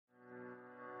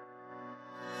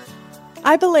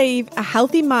I believe a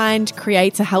healthy mind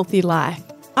creates a healthy life.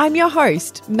 I'm your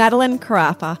host, Madeline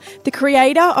Carapa, the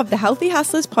creator of the Healthy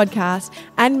Hustlers podcast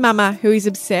and mama who is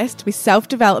obsessed with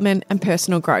self-development and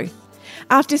personal growth.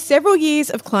 After several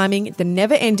years of climbing the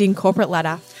never-ending corporate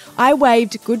ladder, I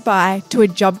waved goodbye to a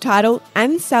job title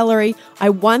and salary I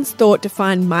once thought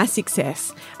defined my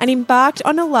success and embarked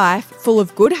on a life full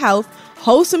of good health,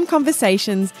 wholesome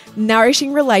conversations,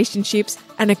 nourishing relationships,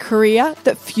 and a career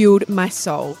that fueled my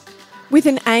soul. With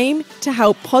an aim to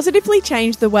help positively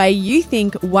change the way you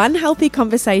think one healthy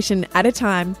conversation at a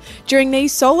time, during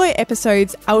these solo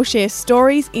episodes, I'll share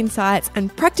stories, insights,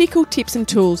 and practical tips and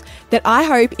tools that I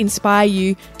hope inspire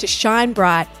you to shine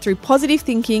bright through positive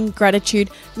thinking, gratitude,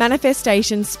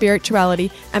 manifestation,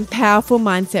 spirituality, and powerful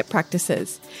mindset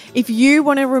practices. If you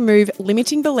want to remove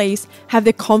limiting beliefs, have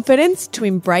the confidence to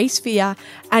embrace fear,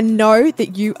 and know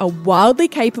that you are wildly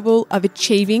capable of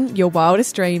achieving your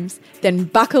wildest dreams, then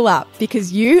buckle up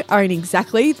because you are in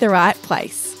exactly the right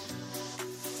place.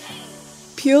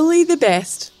 Purely the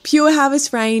best, Pure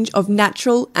Harvest range of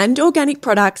natural and organic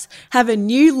products have a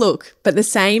new look but the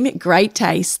same great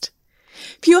taste.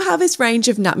 Pure Harvest range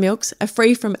of nut milks are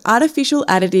free from artificial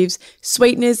additives,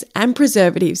 sweeteners and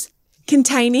preservatives,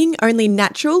 containing only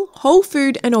natural, whole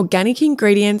food and organic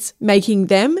ingredients, making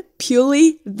them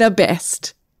purely the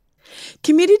best.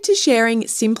 Committed to sharing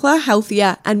simpler,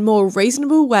 healthier and more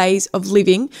reasonable ways of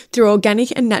living through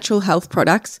organic and natural health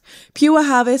products, Pure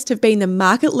Harvest have been the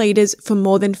market leaders for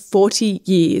more than 40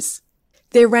 years.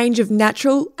 Their range of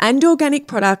natural and organic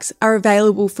products are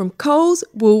available from Coles,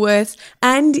 Woolworths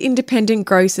and independent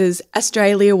grocers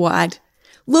Australia-wide.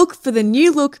 Look for the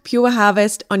new look Pure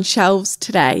Harvest on shelves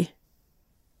today.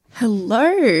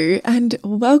 Hello and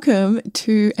welcome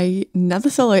to another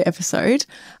solo episode.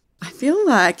 I feel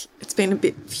like it's been a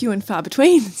bit few and far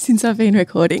between since I've been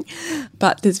recording,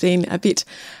 but there's been a bit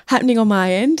happening on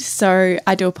my end, so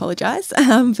I do apologise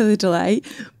for the delay.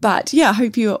 But yeah, I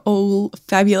hope you're all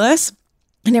fabulous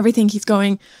and everything is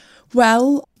going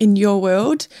well in your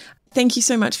world. Thank you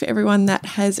so much for everyone that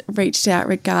has reached out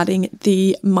regarding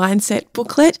the mindset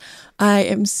booklet. I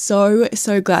am so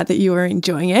glad that you are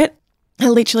enjoying it. I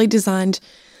literally designed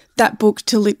that book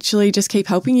to literally just keep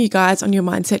helping you guys on your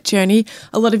mindset journey.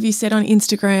 A lot of you said on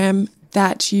Instagram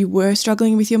that you were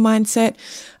struggling with your mindset,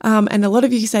 and a lot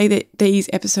of you say that these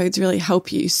episodes really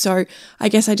help you. So I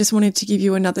guess I just wanted to give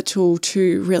you another tool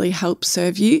to really help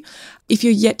serve you. If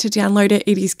you're yet to download it,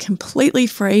 it is completely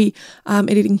free.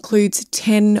 It includes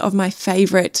 10 of my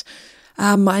favorite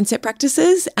mindset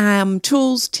practices,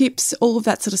 tools, tips, all of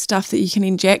that sort of stuff that you can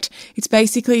inject. It's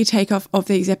basically a takeoff of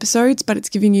these episodes, but it's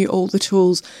giving you all the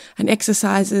tools and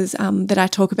exercises that I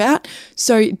talk about.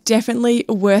 So definitely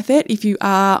worth it if you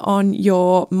are on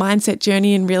your mindset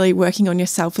journey and really working on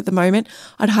yourself at the moment.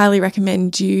 I'd highly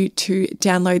recommend you to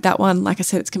download that one. Like I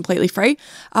said, it's completely free.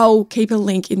 I'll keep a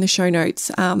link in the show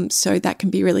notes so that can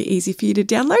be really easy for you to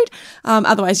download.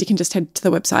 Otherwise, you can just head to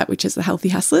the website, which is the Healthy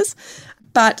Hustlers.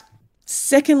 But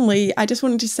secondly, I just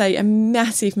wanted to say a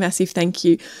massive thank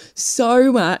you so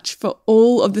much for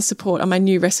all of the support on my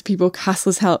new recipe book,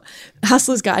 Hustler's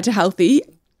Guide to Healthy.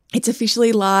 It's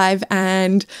officially live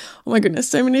and oh my goodness,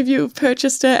 so many of you have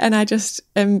purchased it and I just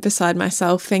am beside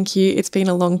myself. Thank you. It's been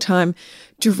a long time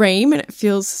dream and it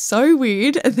feels so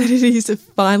weird that it is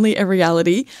finally a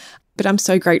reality, but I'm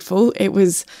so grateful. It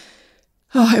was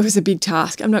a big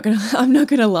task. I'm not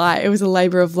gonna lie. It was a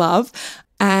labor of love.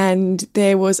 And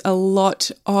there was a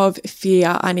lot of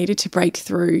fear I needed to break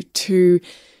through to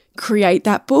create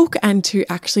that book and to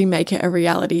actually make it a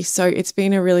reality. So it's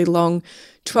been a really long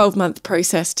 12-month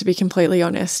process, to be completely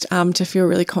honest, to feel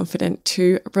really confident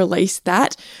to release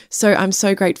that. So I'm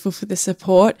so grateful for the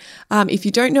support. If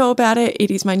you don't know about it,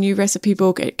 it is my new recipe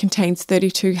book. It contains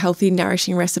 32 healthy,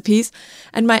 nourishing recipes.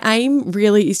 And my aim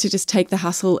really is to just take the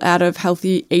hustle out of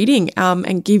healthy eating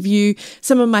and give you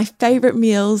some of my favorite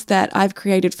meals that I've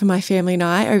created for my family and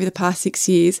I over the past 6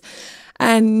 years.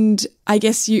 And I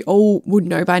guess you all would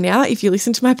know by now, if you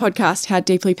listen to my podcast, how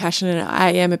deeply passionate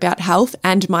I am about health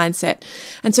and mindset.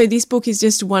 And so this book is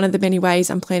just one of the many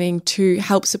ways I'm planning to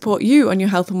help support you on your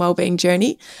health and wellbeing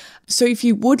journey. So if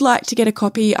you would like to get a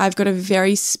copy, I've got a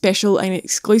very special and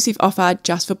exclusive offer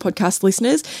just for podcast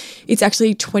listeners. It's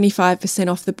actually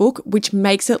 25% off the book, which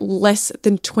makes it less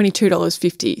than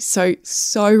 $22.50.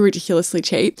 So ridiculously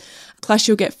cheap. Plus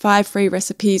you'll get 5 free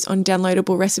recipes on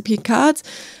downloadable recipe cards.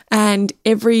 And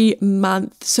every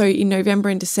month, so in November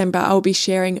and December, I'll be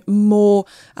sharing more,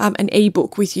 an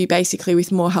ebook with you, basically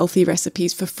with more healthy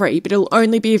recipes for free, but it'll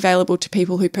only be available to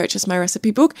people who purchase my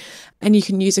recipe book. And you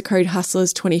can use a code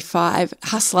Hustlers25,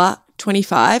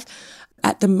 Hustler25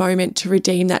 at the moment to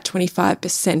redeem that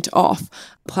 25% off.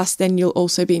 Plus, then you'll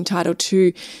also be entitled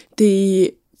to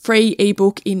the free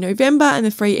ebook in November and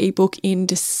the free ebook in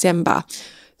December.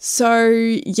 So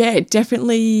yeah,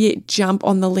 definitely jump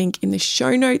on the link in the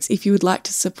show notes if you would like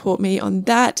to support me on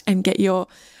that and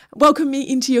welcome me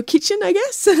into your kitchen, I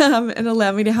guess, and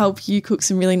allow me to help you cook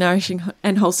some really nourishing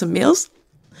and wholesome meals.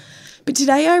 But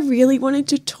today I really wanted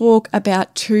to talk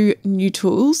about 2 new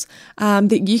tools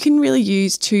that you can really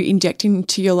use to inject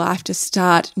into your life to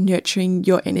start nurturing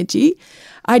your energy.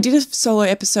 I did a solo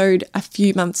episode a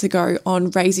few months ago on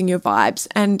raising your vibes,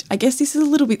 and I guess this is a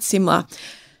little bit similar.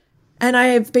 And I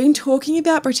have been talking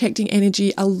about protecting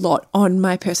energy a lot on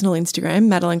my personal Instagram,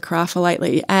 Madeline Crafter,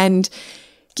 lately. And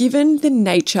given the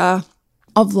nature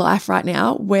of life right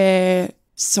now, where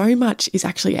so much is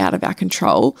actually out of our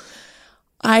control,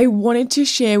 I wanted to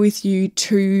share with you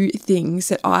 2 things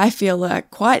that I feel are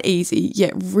quite easy,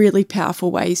 yet really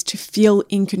powerful ways to feel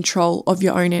in control of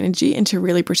your own energy and to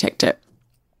really protect it.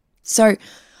 So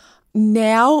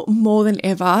now more than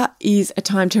ever is a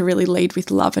time to really lead with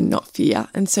love and not fear.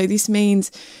 And so this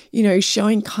means,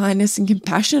 showing kindness and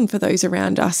compassion for those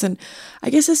around us. And I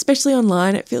guess especially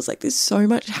online, it feels like there's so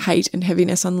much hate and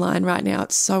heaviness online right now.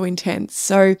 It's so intense.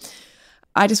 So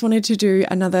I just wanted to do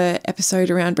another episode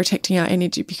around protecting our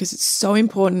energy because it's so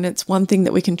important. It's one thing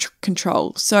that we can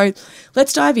control. So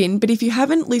let's dive in. But if you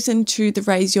haven't listened to the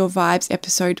Raise Your Vibes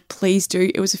episode, please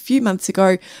do. It was a few months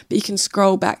ago, but you can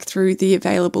scroll back through the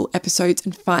available episodes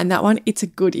and find that one. It's a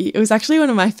goodie. It was actually one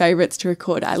of my favorites to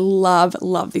record. I love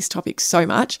this topic so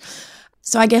much.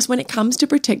 So I guess when it comes to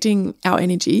protecting our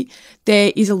energy,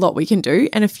 there is a lot we can do,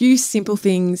 and a few simple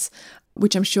things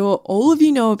which I'm sure all of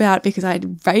you know about because I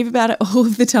rave about it all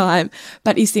of the time,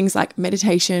 but is things like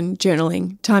meditation,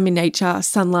 journaling, time in nature,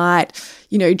 sunlight,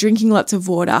 drinking lots of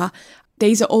water.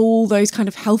 These are all those kind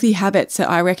of healthy habits that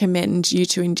I recommend you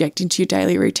to inject into your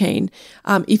daily routine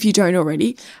if you don't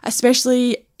already,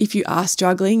 especially if you are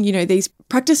struggling. These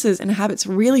practices and habits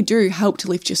really do help to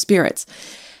lift your spirits.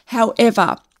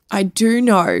 However, I do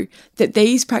know that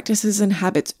these practices and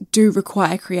habits do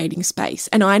require creating space.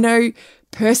 And I know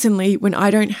personally, when I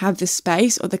don't have the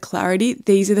space or the clarity,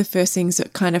 these are the first things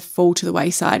that kind of fall to the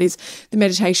wayside, is the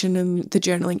meditation and the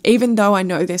journaling. Even though I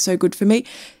know they're so good for me,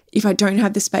 if I don't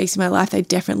have the space in my life, they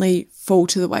definitely fall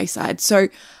to the wayside. So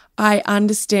I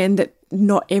understand that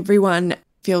not everyone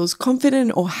feels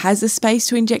confident or has the space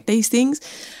to inject these things.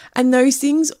 And those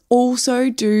things also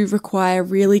do require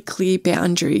really clear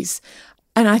boundaries.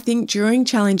 And I think during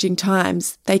challenging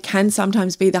times, they can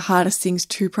sometimes be the hardest things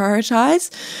to prioritize.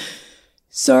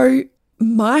 So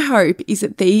my hope is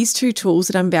that these 2 tools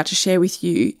that I'm about to share with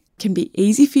you can be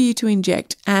easy for you to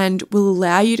inject and will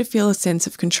allow you to feel a sense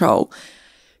of control.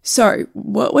 So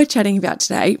what we're chatting about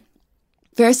today,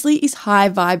 firstly, is high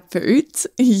vibe foods.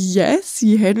 Yes,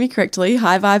 you heard me correctly,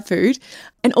 high vibe food,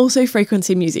 and also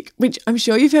frequency music, which I'm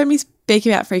sure you've heard me speak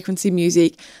about frequency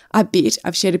music a bit.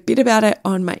 I've shared a bit about it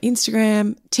on my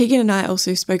Instagram. Tegan and I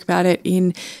also spoke about it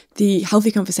in the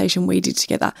healthy conversation we did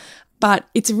together. But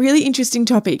it's a really interesting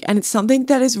topic, and it's something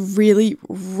that has really,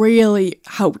 really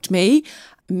helped me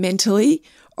mentally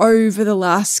over the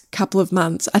last couple of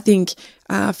months. I think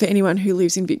for anyone who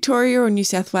lives in Victoria or New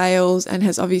South Wales and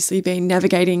has obviously been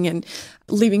navigating and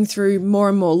living through more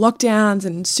and more lockdowns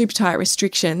and super tight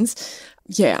restrictions,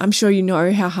 yeah, I'm sure you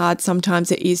know how hard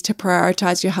sometimes it is to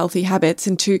prioritize your healthy habits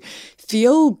and to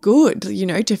feel good,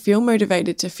 to feel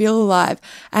motivated, to feel alive.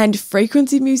 And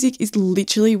frequency music is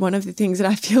literally one of the things that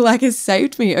I feel like has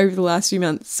saved me over the last few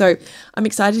months. So I'm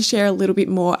excited to share a little bit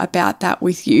more about that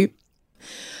with you.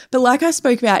 But like I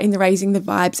spoke about in the Raising the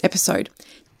Vibes episode,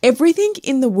 everything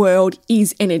in the world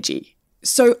is energy.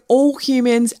 So all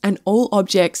humans and all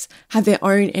objects have their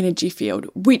own energy field,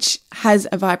 which has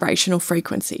a vibrational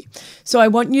frequency. So I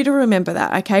want you to remember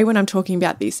that, okay, when I'm talking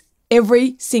about this.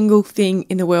 Every single thing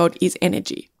in the world is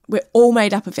energy. We're all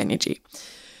made up of energy.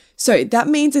 So that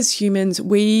means as humans,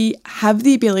 we have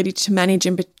the ability to manage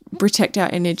and protect our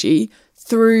energy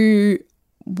through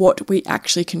what we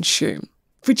actually consume,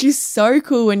 which is so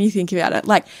cool when you think about it.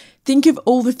 Like, think of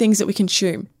all the things that we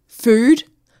consume: food,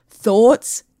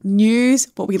 thoughts, news,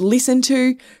 what we listen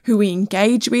to, who we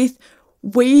engage with.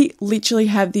 We literally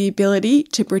have the ability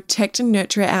to protect and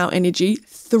nurture our energy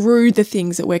through the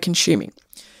things that we're consuming.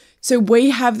 So we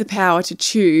have the power to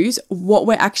choose what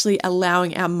we're actually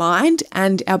allowing our mind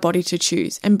and our body to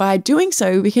choose. And by doing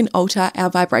so, we can alter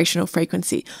our vibrational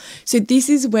frequency. So this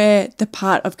is where the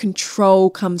part of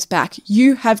control comes back.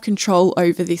 You have control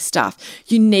over this stuff.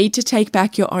 You need to take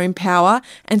back your own power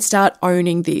and start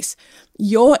owning this.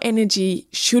 Your energy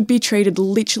should be treated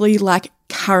literally like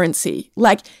currency.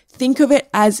 Like, think of it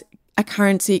as a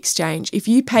currency exchange. If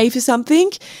you pay for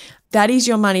something, that is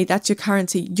your money, that's your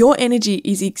currency. Your energy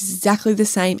is exactly the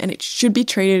same, and it should be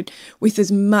treated with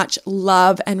as much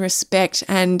love and respect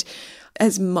and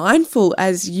as mindful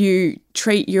as you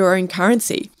treat your own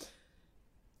currency.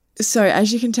 So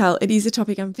as you can tell, it is a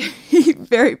topic I'm very,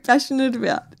 very passionate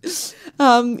about.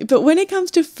 But when it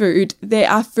comes to food, there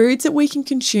are foods that we can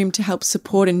consume to help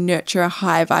support and nurture a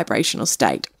higher vibrational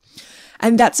state.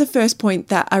 And that's the first point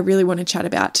that I really want to chat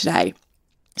about today.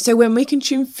 So when we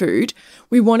consume food,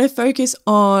 we want to focus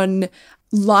on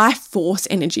life force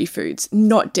energy foods,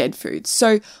 not dead foods.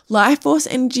 So life force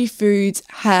energy foods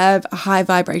have a high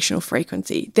vibrational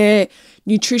frequency. They're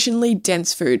nutritionally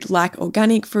dense food like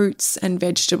organic fruits and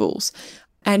vegetables.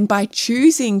 And by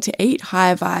choosing to eat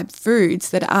higher vibe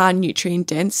foods that are nutrient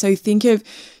dense, so think of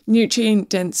nutrient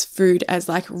dense food as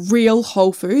like real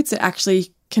whole foods that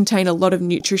actually contain a lot of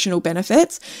nutritional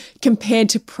benefits compared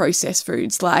to processed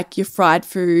foods like your fried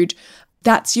food.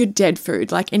 That's your dead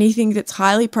food, like anything that's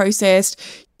highly processed,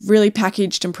 really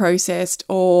packaged and processed,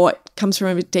 or comes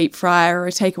from a deep fryer or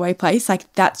a takeaway place,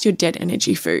 like that's your dead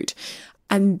energy food.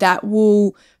 And that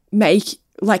will make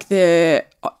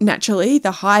naturally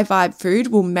the high vibe food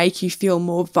will make you feel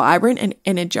more vibrant and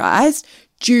energized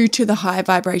due to the high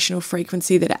vibrational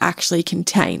frequency that it actually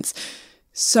contains.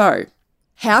 So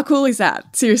how cool is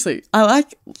that? Seriously, I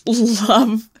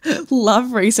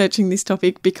love researching this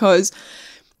topic because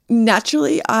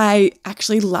naturally, I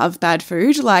actually love bad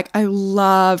food. Like I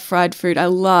love fried food. I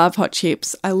love hot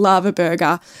chips. I love a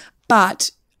burger.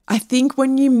 But I think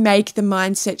when you make the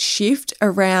mindset shift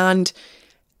around,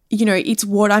 it's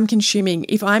what I'm consuming.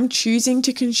 If I'm choosing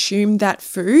to consume that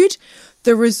food,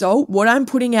 the result, what I'm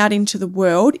putting out into the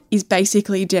world is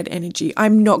basically dead energy.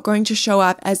 I'm not going to show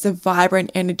up as the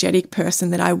vibrant, energetic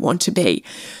person that I want to be.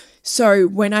 So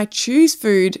when I choose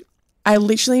food, I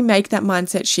literally make that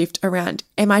mindset shift around,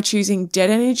 am I choosing dead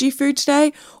energy food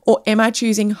today, or am I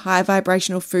choosing high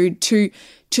vibrational food to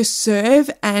serve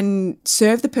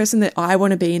the person that I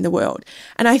want to be in the world?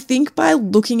 And I think by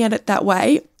looking at it that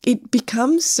way, it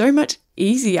becomes so much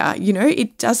easier.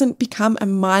 It doesn't become a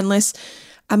mindless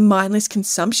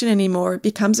consumption anymore. It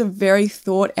becomes a very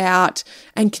thought out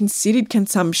and considered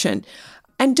consumption.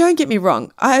 And don't get me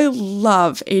wrong, I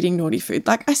love eating naughty food.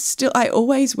 I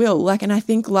always will. And I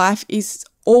think life is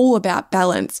all about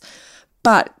balance,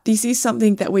 but this is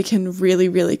something that we can really,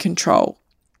 really control.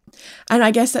 And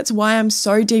I guess that's why I'm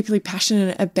so deeply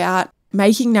passionate about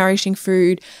making nourishing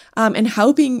food and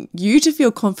helping you to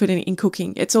feel confident in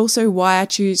cooking. It's also why I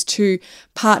choose to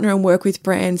partner and work with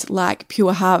brands like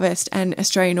Pure Harvest and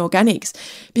Australian Organics,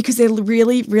 because they're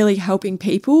really, really helping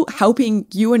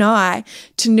you and I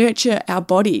to nurture our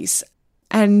bodies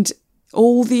and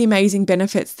all the amazing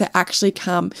benefits that actually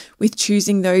come with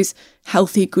choosing those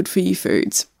healthy, good for you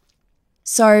foods.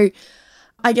 So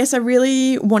I guess I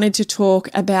really wanted to talk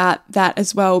about that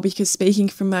as well, because speaking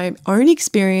from my own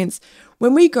experience,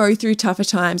 when we go through tougher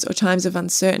times or times of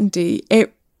uncertainty,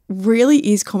 it really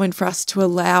is common for us to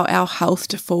allow our health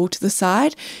to fall to the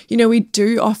side. We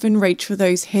do often reach for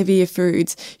those heavier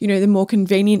foods, the more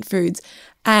convenient foods,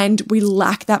 and we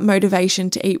lack that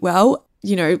motivation to eat well.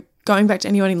 Going back to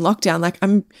anyone in lockdown,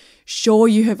 I'm sure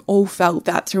you have all felt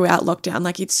that throughout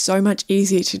lockdown. It's so much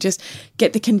easier to just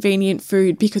get the convenient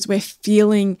food because we're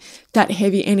feeling that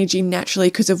heavy energy naturally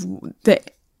because of the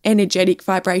energetic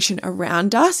vibration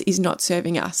around us is not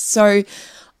serving us. So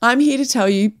I'm here to tell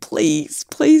you, please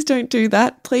don't do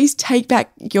that. Please take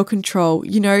back your control.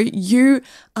 You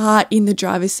are in the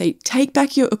driver's seat. Take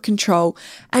back your control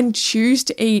and choose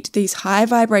to eat these high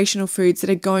vibrational foods that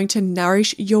are going to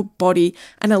nourish your body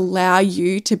and allow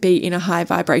you to be in a high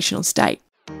vibrational state.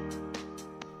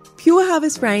 Pure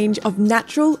Harvest range of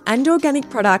natural and organic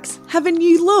products have a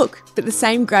new look, but the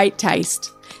same great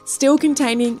taste, still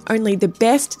containing only the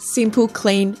best, simple,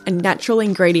 clean, and natural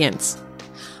ingredients.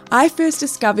 I first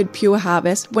discovered Pure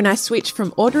Harvest when I switched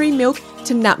from ordinary milk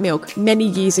to nut milk many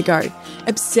years ago.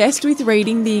 Obsessed with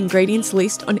reading the ingredients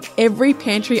list on every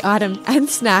pantry item and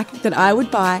snack that I would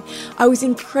buy, I was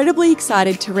incredibly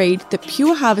excited to read the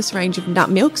Pure Harvest range of nut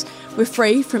milks were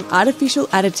free from artificial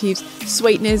additives,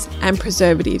 sweeteners, and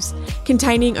preservatives,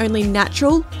 containing only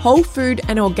natural, whole food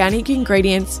and organic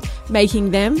ingredients,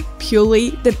 making them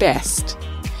purely the best.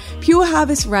 Pure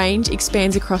Harvest range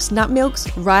expands across nut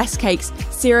milks, rice cakes,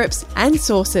 syrups, and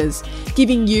sauces,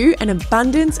 giving you an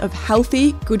abundance of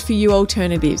healthy, good-for-you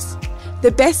alternatives.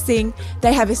 The best thing,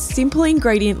 they have a simple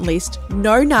ingredient list,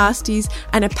 no nasties,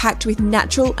 and are packed with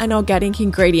natural and organic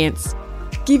ingredients,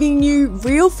 giving you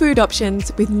real food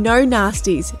options with no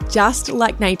nasties, just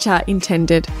like nature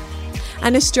intended.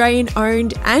 An Australian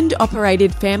owned and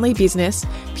operated family business,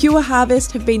 Pure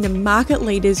Harvest have been the market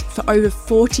leaders for over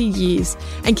 40 years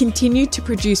and continue to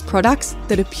produce products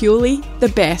that are purely the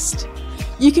best.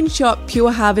 You can shop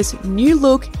Pure Harvest's new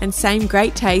look and same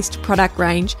great taste product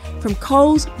range from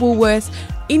Coles, Woolworths,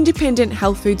 independent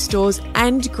health food stores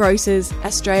and grocers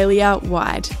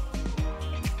Australia-wide.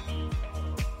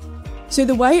 So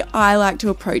the way I like to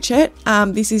approach it,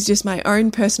 this is just my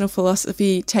own personal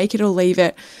philosophy, take it or leave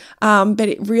it, but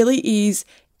it really is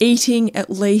eating at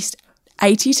least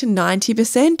 80 to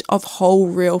 90% of whole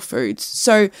real foods.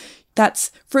 So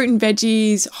that's fruit and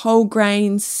veggies, whole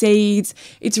grains, seeds.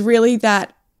 It's really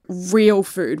that real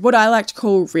food, what I like to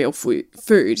call real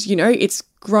food. You know, it's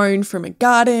grown from a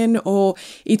garden or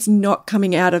it's not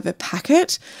coming out of a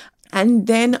packet. And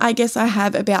then I guess I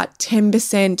have about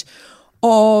 10%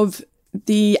 of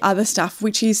the other stuff,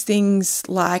 which is things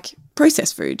like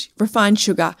processed food, refined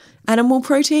sugar, animal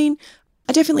protein.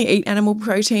 I definitely eat animal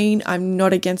protein. I'm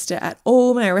not against it at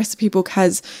all. My recipe book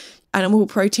has animal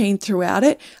protein throughout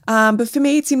it. But for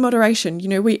me, it's in moderation. You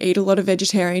know, we eat a lot of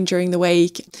vegetarian during the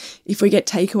week. If we get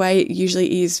takeaway, it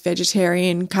usually is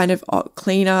vegetarian, kind of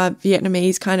cleaner,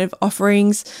 Vietnamese kind of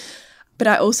offerings. But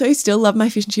I also still love my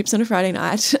fish and chips on a Friday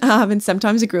night and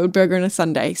sometimes a grilled burger on a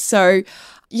Sunday. So,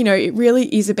 you know, it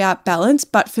really is about balance.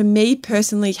 But for me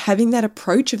personally, having that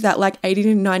approach of that like 80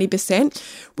 to 90%,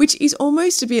 which is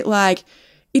almost a bit like,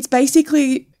 it's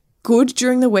basically good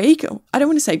during the week. I don't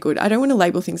want to say good. I don't want to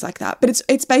label things like that. But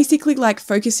it's basically like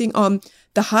focusing on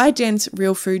the high dense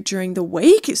real food during the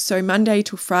week. So Monday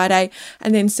to Friday.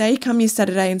 And then say come your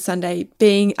Saturday and Sunday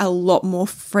being a lot more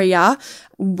freer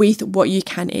with what you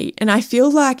can eat. And I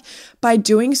feel like by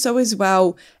doing so as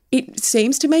well, it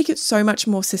seems to make it so much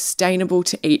more sustainable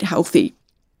to eat healthy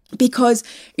because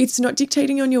it's not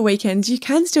dictating on your weekends. You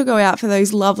can still go out for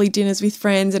those lovely dinners with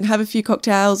friends and have a few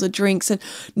cocktails or drinks and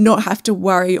not have to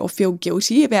worry or feel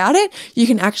guilty about it. You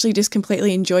can actually just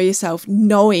completely enjoy yourself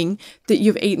knowing that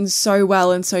you've eaten so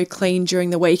well and so clean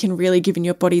during the week and really given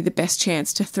your body the best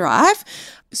chance to thrive.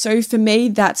 So for me,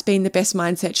 that's been the best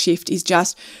mindset shift, is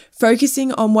just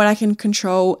focusing on what I can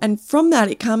control. And from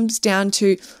that, it comes down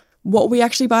to what we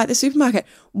actually buy at the supermarket.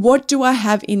 What do I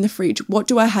have in the fridge? What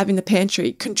do I have in the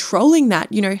pantry? Controlling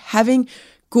that, you know, having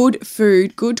good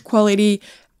food, good quality,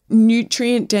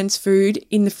 nutrient-dense food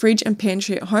in the fridge and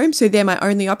pantry at home. So they're my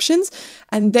only options.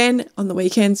 And then on the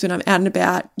weekends when I'm out and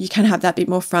about, you can have that bit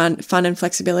more fun and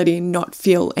flexibility and not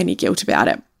feel any guilt about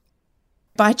it.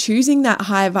 By choosing that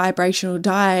higher vibrational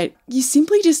diet, you're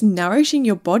simply just nourishing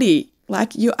your body.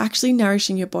 Like you're actually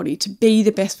nourishing your body to be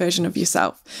the best version of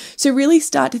yourself. So really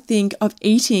start to think of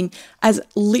eating as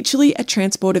literally a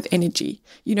transport of energy.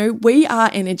 You know, we are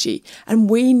energy and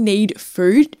we need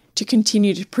food to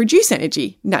continue to produce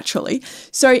energy naturally.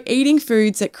 So eating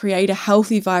foods that create a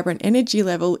healthy, vibrant energy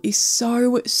level is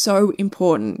so, so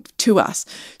important to us.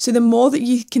 So the more that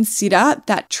you consider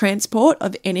that transport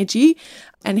of energy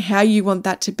and how you want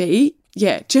that to be,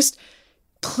 just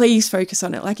please focus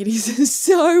on it. Like it is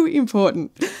so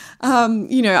important.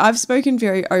 You know, I've spoken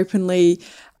very openly.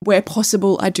 Where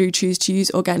possible, I do choose to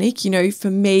use organic. You know, for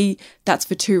me, that's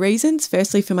for two reasons.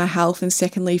 Firstly, for my health, and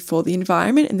secondly, for the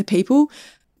environment and the people.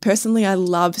 Personally, I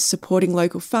love supporting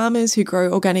local farmers who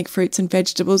grow organic fruits and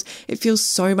vegetables. It feels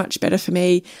so much better for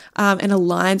me and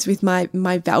aligns with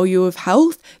my value of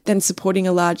health than supporting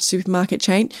a large supermarket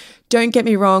chain. Don't get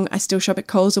me wrong, I still shop at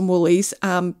Coles and Woolies,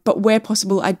 but where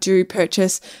possible, I do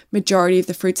purchase majority of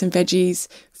the fruits and veggies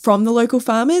from the local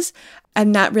farmers.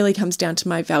 And that really comes down to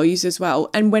my values as well.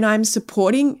 And when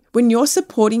you're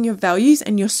supporting your values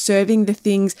and you're serving the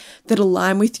things that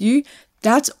align with you,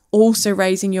 that's also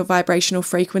raising your vibrational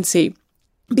frequency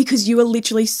because you are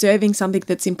literally serving something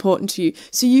that's important to you.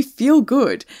 So you feel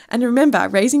good. And remember,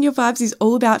 raising your vibes is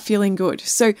all about feeling good.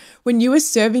 So when you are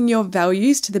serving your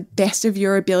values to the best of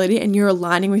your ability and you're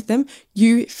aligning with them,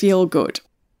 you feel good.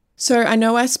 So I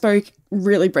know I spoke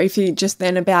really briefly just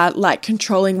then about like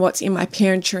controlling what's in my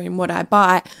pantry and what I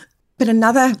buy, but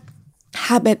another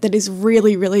habit that has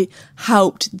really, really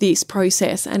helped this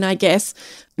process and I guess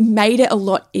made it a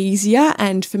lot easier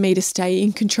and for me to stay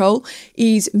in control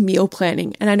is meal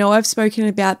planning. And I know I've spoken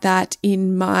about that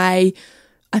in my,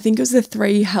 I think it was the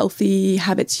 3 healthy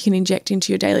habits you can inject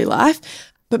into your daily life.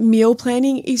 But meal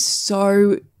planning is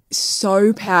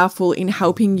so powerful in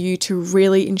helping you to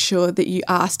really ensure that you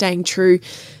are staying true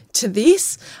to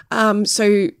this.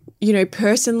 So you know,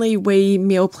 personally, we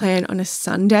meal plan on a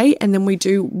Sunday and then we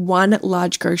do one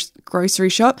large grocery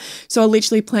shop. So I'll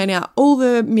literally plan out all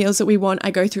the meals that we want. I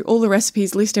go through all the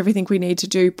recipes, list everything we need to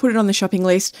do, put it on the shopping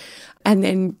list, and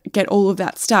then get all of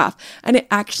that stuff. And it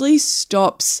actually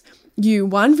stops you,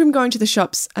 one, from going to the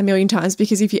shops a million times,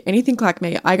 because if you're anything like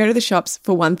me, I go to the shops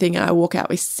for one thing and I walk out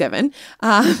with seven.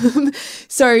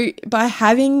 So by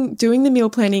doing the meal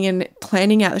planning and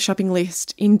planning out the shopping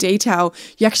list in detail,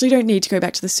 you actually don't need to go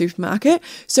back to the supermarket.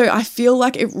 So I feel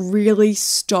like it really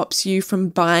stops you from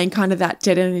buying kind of that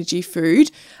dead energy food.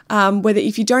 Whether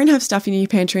if you don't have stuff in your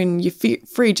pantry and your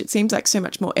fridge, it seems like so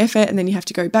much more effort, and then you have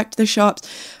to go back to the shops.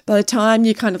 By the time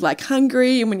you're kind of like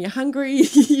hungry, and when you're hungry,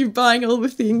 you're buying all the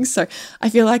things. So I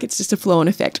feel like it's just a flow-on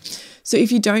effect. So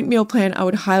if you don't meal plan, I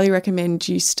would highly recommend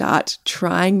you start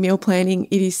trying meal planning.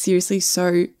 It is seriously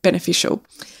so beneficial.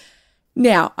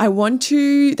 Now,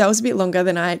 that was a bit longer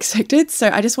than I expected. So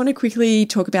I just want to quickly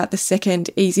talk about the second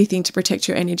easy thing to protect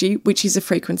your energy, which is a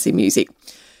frequency music.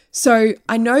 So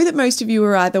I know that most of you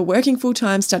are either working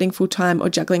full-time, studying full-time, or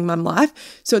juggling mum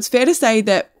life. So it's fair to say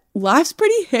that life's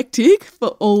pretty hectic for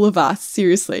all of us,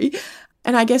 seriously.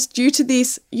 And I guess due to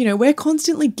this, we're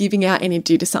constantly giving out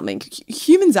energy to something.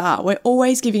 Humans are. We're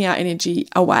always giving our energy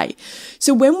away.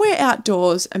 So when we're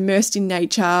outdoors, immersed in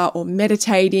nature, or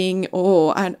meditating,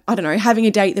 or, I don't know, having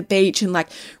a day at the beach and like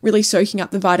really soaking up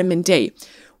the vitamin D,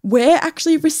 we're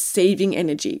actually receiving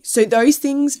energy. So those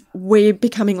things, we're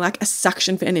becoming like a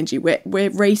suction for energy. We're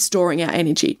restoring our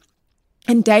energy.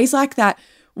 And days like that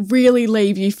really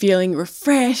leave you feeling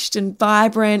refreshed and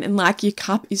vibrant, and like your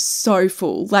cup is so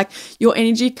full. Like your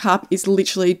energy cup is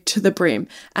literally to the brim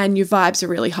and your vibes are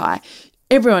really high.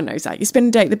 Everyone knows that. You spend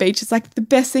a day at the beach, it's like the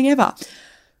best thing ever.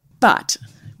 But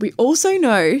we also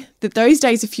know that those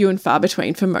days are few and far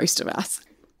between for most of us.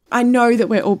 I know that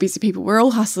we're all busy people. We're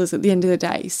all hustlers at the end of the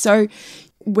day. So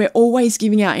we're always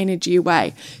giving our energy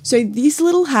away. So this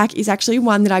little hack is actually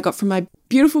one that I got from my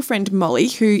beautiful friend Molly,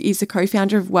 who is the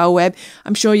co-founder of WellWeb.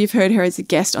 I'm sure you've heard her as a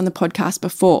guest on the podcast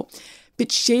before.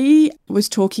 But she was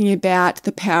talking about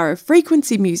the power of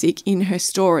frequency music in her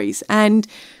stories. And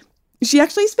she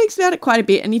actually speaks about it quite a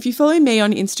bit. And if you follow me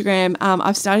on Instagram,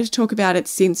 I've started to talk about it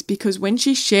since, because when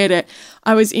she shared it,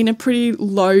 I was in a pretty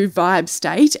low vibe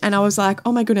state and I was like,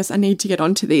 oh my goodness, I need to get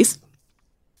onto this.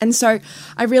 And so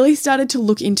I really started to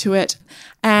look into it,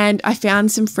 and I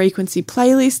found some frequency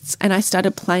playlists and I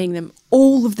started playing them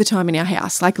all of the time in our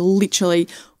house, like literally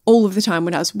all of the time,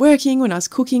 when I was working, when I was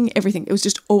cooking, everything. It was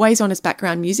just always on as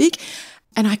background music.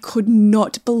 And I could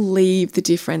not believe the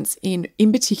difference in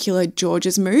particular,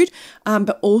 George's mood,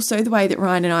 but also the way that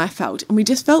Ryan and I felt. And we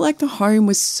just felt like the home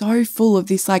was so full of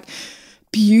this like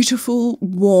beautiful,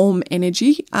 warm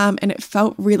energy, and it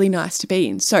felt really nice to be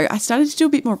in. So I started to do a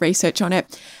bit more research on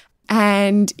it.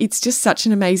 And it's just such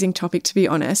an amazing topic, to be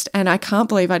honest. And I can't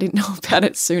believe I didn't know about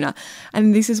it sooner.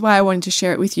 And this is why I wanted to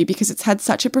share it with you, because it's had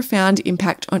such a profound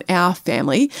impact on our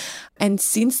family. And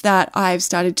since that, I've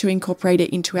started to incorporate it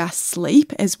into our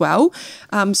sleep as well.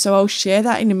 So I'll share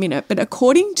that in a minute. But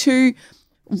according to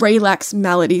Relax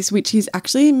Melodies, which is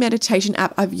actually a meditation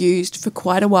app I've used for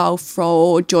quite a while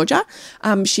for Georgia,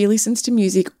 she listens to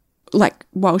music like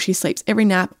while she sleeps, every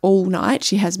nap, all night.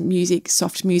 She has music,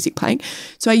 soft music playing.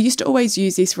 So I used to always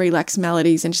use this Relax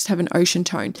Melodies and just have an ocean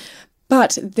tone.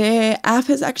 But their app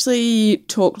has actually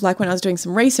talked, like when I was doing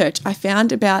some research, I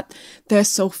found about the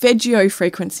solfeggio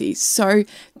frequencies. So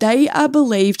they are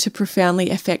believed to profoundly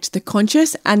affect the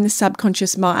conscious and the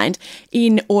subconscious mind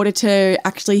in order to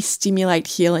actually stimulate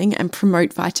healing and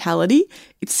promote vitality.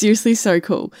 It's seriously so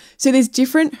cool. So there's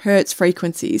different hertz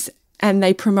frequencies, and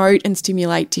they promote and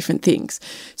stimulate different things.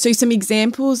 So some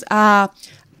examples are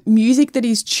music that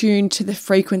is tuned to the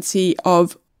frequency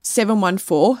of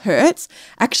 714 hertz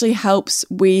actually helps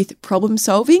with problem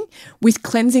solving, with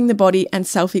cleansing the body and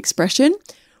self-expression.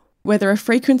 Whether a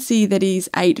frequency that is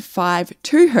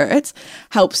 852 hertz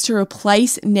helps to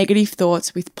replace negative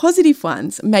thoughts with positive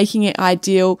ones, making it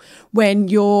ideal when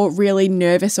you're really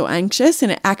nervous or anxious,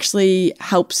 and it actually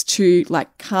helps to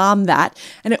like calm that.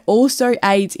 And it also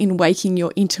aids in waking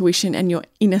your intuition and your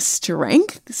inner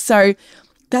strength. So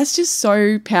that's just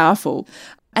so powerful.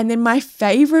 And then my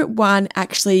favorite one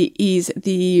actually is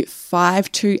the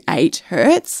 528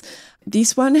 hertz.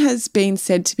 This one has been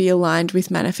said to be aligned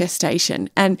with manifestation.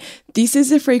 And this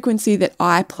is a frequency that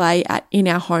I play at in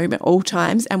our home at all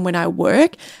times and when I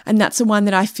work. And that's the one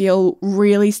that I feel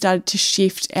really started to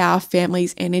shift our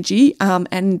family's energy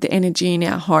and the energy in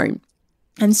our home.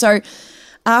 And so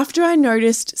after I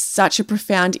noticed such a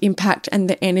profound impact and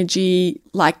the energy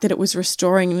like that it was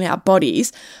restoring in our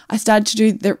bodies, I started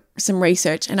to do some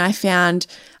research, and I found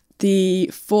the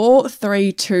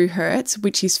 432 hertz,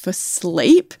 which is for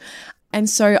sleep. And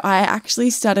so I actually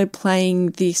started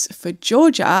playing this for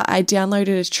Georgia. I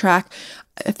downloaded a track,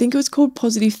 I think it was called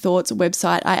Positive Thoughts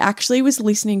website. I actually was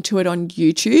listening to it on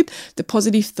YouTube, the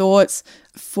Positive Thoughts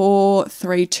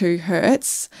 432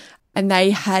 hertz. and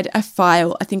they had a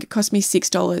file. I think it cost me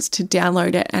 $6 to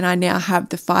download it, and I now have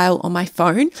the file on my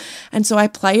phone. And so I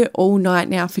play it all night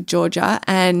now for Georgia,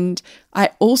 and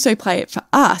I also play it for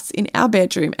us in our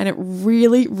bedroom, and it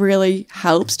really, really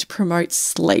helps to promote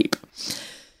sleep.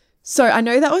 So I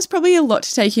know that was probably a lot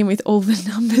to take in with all the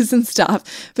numbers and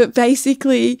stuff, but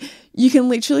basically you can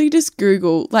literally just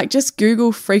Google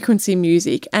frequency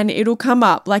music and it'll come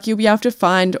up. Like, you'll be able to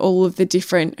find all of the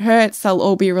different hertz. They'll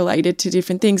all be related to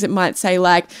different things. It might say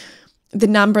like the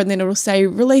number, and then it'll say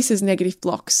releases negative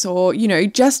blocks, or,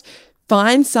 just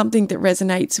find something that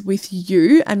resonates with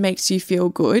you and makes you feel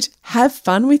good. Have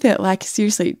fun with it. Like,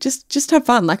 seriously, just have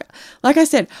fun. Like I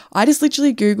said, I just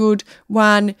literally Googled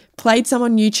one, played some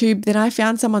on YouTube, then I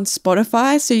found some on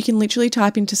Spotify. So you can literally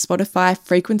type into Spotify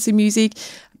frequency music.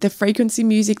 The frequency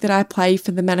music that I play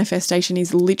for the manifestation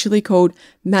is literally called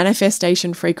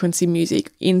manifestation frequency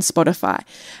music in Spotify.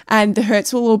 And the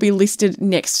hertz will all be listed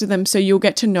next to them. So you'll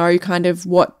get to know kind of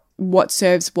what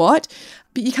serves what.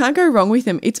 But you can't go wrong with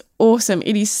them. It's awesome.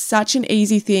 It is such an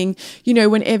easy thing.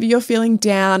 Whenever you're feeling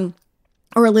down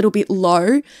or a little bit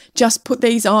low, just put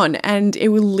these on and it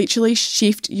will literally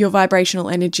shift your vibrational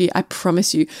energy. I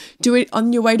promise you. Do it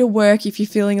on your way to work if you're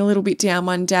feeling a little bit down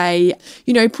one day.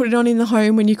 Put it on in the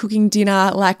home when you're cooking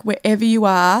dinner, like wherever you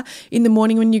are, in the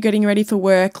morning when you're getting ready for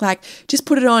work. Like, just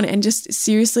put it on and just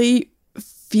seriously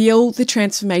feel the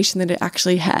transformation that it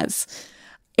actually has.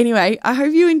 Anyway, I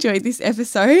hope you enjoyed this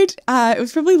episode. It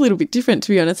was probably a little bit different,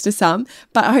 to be honest, to some,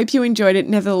 but I hope you enjoyed it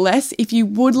nevertheless. If you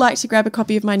would like to grab a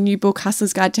copy of my new book,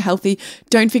 Hustler's Guide to Healthy,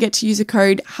 don't forget to use the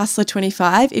code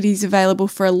HUSTLER25. It is available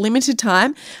for a limited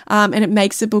time, and it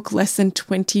makes the book less than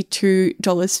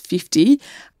 $22.50.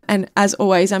 And as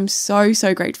always, I'm so,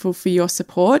 so grateful for your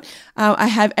support. I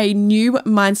have a new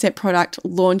mindset product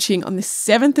launching on the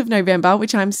 7th of November,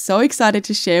 which I'm so excited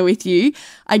to share with you.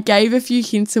 I gave a few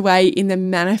hints away in the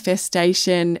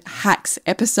manifestation hacks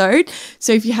episode.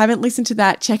 So if you haven't listened to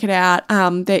that, check it out.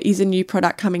 There is a new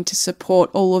product coming to support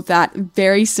all of that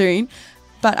very soon.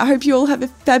 But I hope you all have a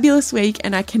fabulous week,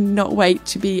 and I cannot wait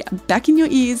to be back in your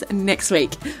ears next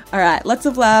week. All right, lots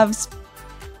of loves.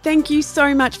 Thank you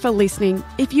so much for listening.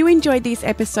 If you enjoyed this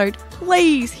episode,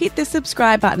 please hit the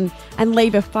subscribe button and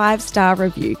leave a 5-star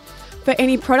review. For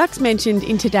any products mentioned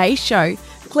in today's show,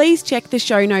 please check the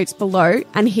show notes below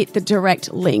and hit the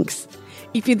direct links.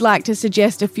 If you'd like to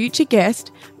suggest a future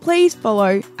guest, please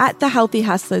follow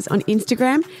 @TheHealthyHustlers on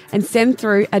Instagram and send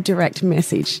through a direct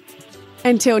message.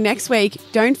 Until next week,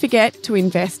 don't forget to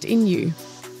invest in you.